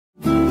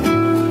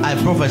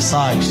I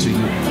prophesy to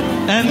you.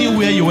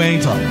 Anywhere you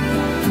enter,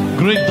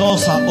 great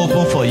doors are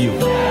open for you.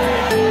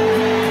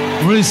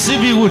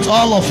 Receive it with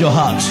all of your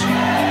heart.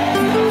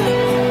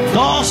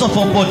 Doors of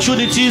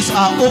opportunities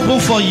are open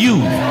for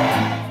you.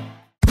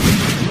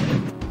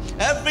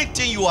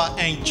 Everything you are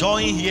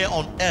enjoying here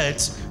on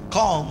earth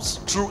comes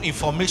through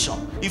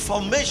information.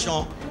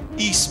 Information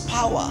is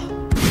power.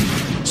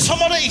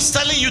 Somebody is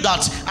telling you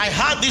that I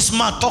heard this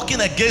man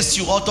talking against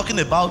you or talking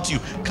about you.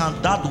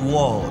 Can that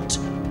word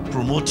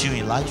promote you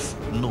in life?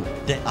 No,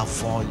 then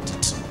avoid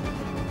it.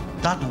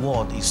 That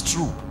word is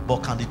true,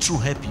 but can the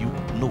truth help you?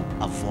 No,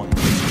 avoid it.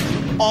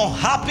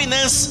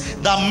 Unhappiness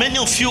that many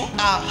of you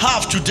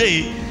have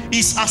today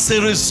is as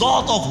a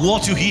result of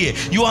what you hear.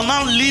 You are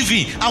now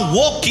living and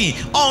walking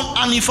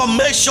on an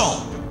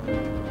information.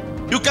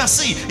 You can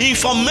see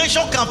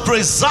information can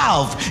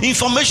preserve,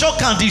 information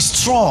can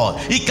destroy,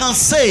 it can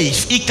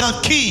save, it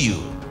can kill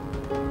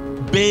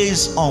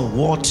based on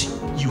what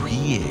you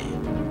hear.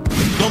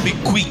 Don't be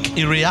quick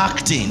in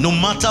reacting no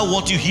matter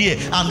what you hear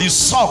and the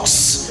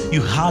source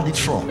you heard it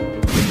from.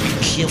 Be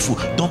careful,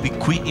 don't be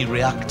quick in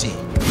reacting.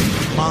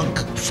 Mark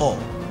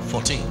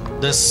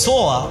 4:14. The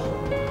sower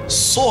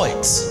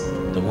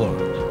soweth the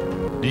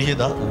word. Do you hear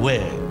that?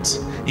 Words.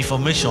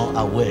 Information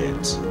are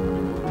words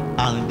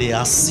and they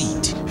are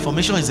seed.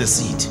 Information is a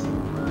seed.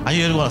 Are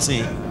you hearing what I'm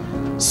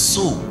saying?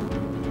 So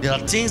there are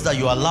things that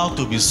you are allowed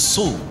to be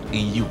sown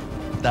in you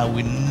that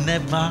will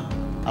never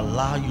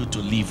allow you to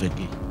live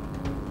again.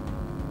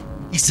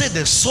 He said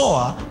the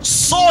sower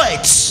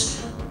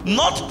soweth,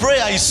 not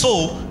prayer is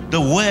sow,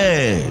 the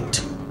word.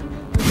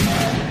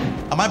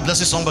 Am I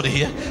blessing somebody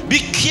here? Be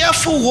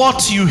careful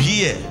what you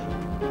hear.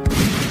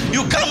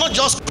 You cannot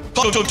just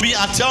come to me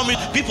and tell me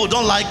people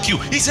don't like you.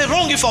 It's a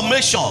wrong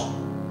information.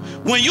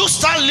 When you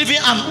start living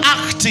and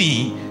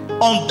acting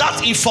on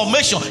that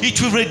information,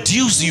 it will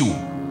reduce you.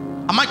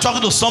 Am I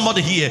talking to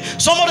somebody here?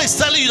 Somebody is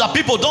telling you that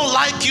people don't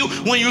like you.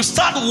 When you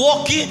start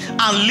walking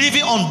and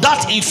living on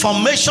that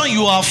information,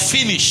 you are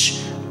finished.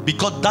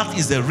 Because that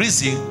is the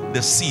reason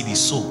the seed is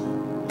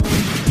sown.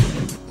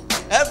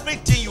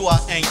 Everything you are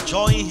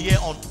enjoying here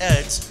on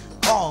earth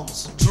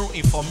comes through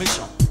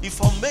information.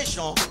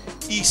 Information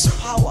is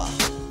power.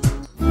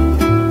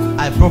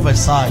 I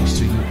prophesy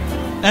to you.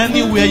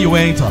 Anywhere you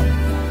enter,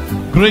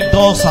 great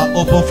doors are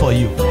open for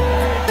you.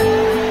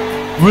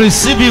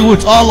 Receive it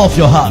with all of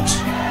your heart.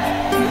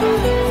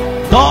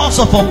 Doors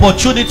of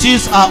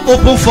opportunities are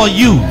open for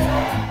you.